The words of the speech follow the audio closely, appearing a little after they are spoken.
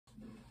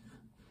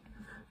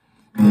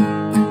Spent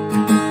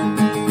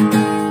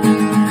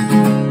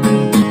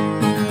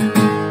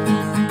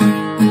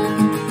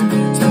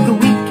the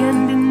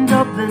weekend in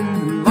Dublin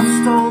and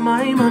lost all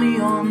my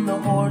money on the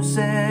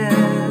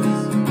horses.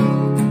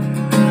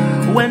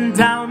 Went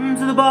down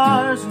to the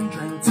bars and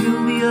drank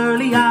till the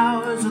early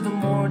hours of the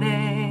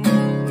morning.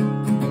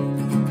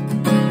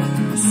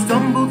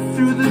 Stumbled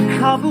through the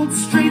cobbled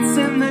streets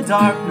in the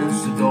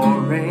darkness,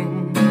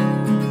 adoring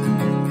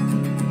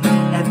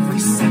every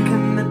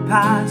second that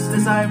passed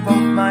as I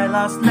wrote my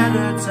last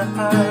letter to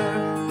her.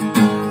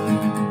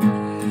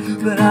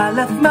 But I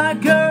left my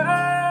girl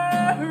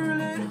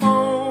at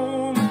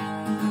home,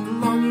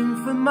 longing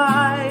for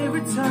my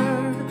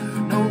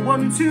return. No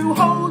one to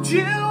hold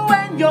you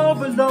when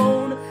you're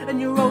alone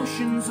and your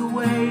ocean's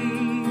away.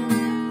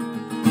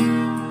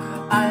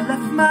 I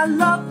left my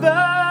lover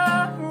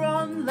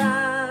on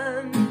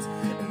land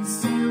and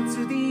sailed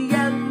to the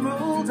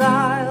Emerald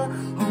Isle,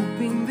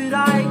 hoping that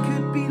I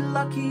could be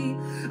lucky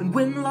and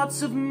win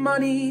lots of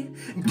money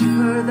and give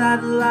her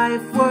that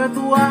life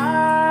worthwhile.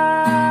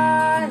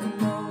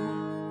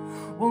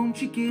 Oh,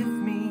 won't you give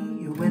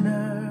me a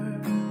winner?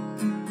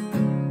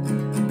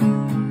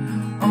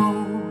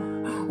 Oh,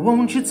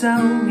 won't you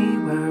tell me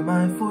where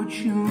my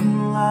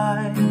fortune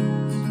lies?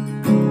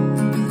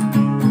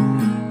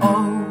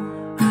 Oh,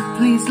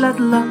 please let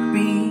luck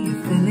be a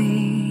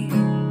filly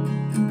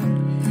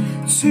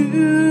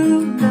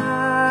tonight.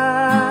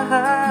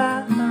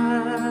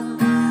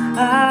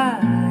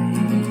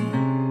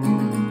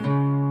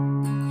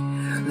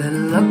 Let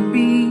luck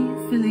be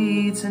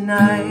filly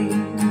tonight.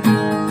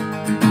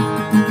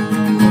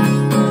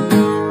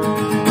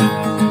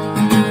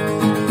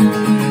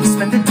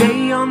 Spent the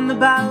day on the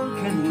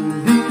balcony,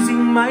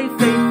 losing my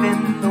faith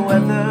in the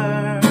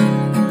weather.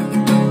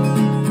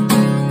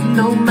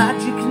 No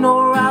magic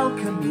nor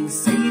alchemy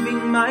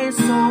saving my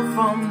soul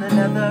from the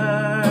nether.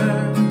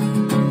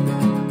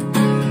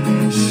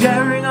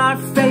 Sharing our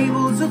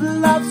fables of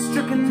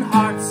love-stricken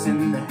hearts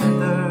in the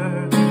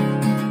heather.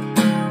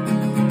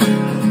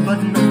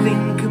 But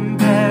nothing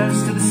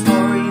compares to the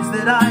stories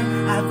that I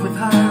had with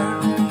her.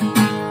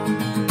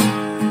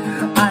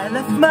 I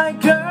left my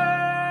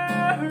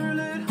girl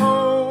at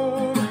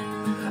home,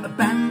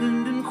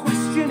 abandoned and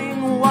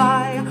questioning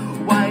why.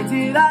 Why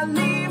did I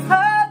leave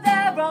her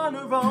there on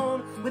her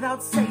own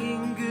without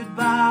saying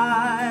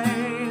goodbye?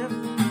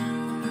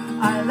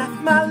 I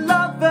left my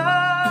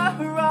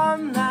lover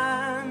on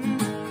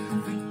land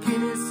for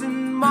Guinness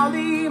and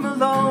Molly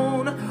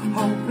Malone,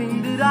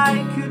 hoping that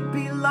I could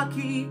be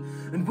lucky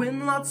and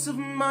win lots of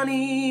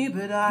money.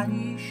 But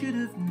I should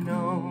have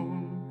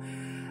known,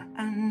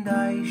 and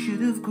I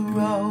should have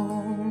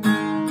grown.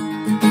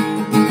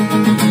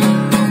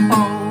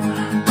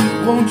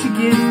 Oh, won't you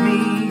give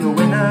me a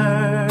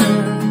winner?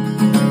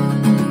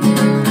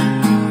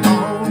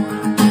 Oh,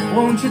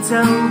 won't you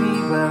tell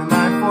me where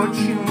my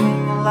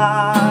fortune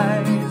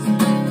lies?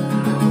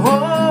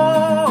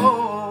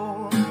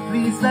 Oh,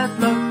 please let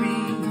luck be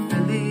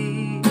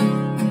filly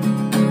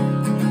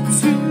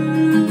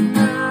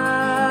tonight.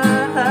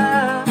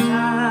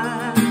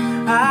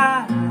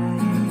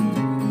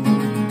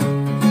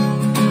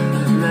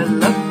 Let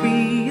luck be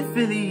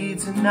filly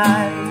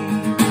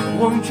tonight.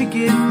 Won't you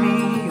give me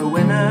a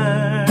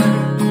winner?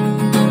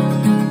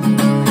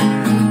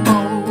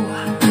 Oh,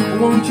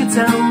 won't you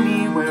tell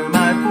me where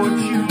my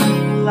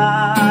fortune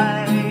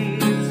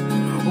lies?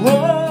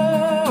 Oh,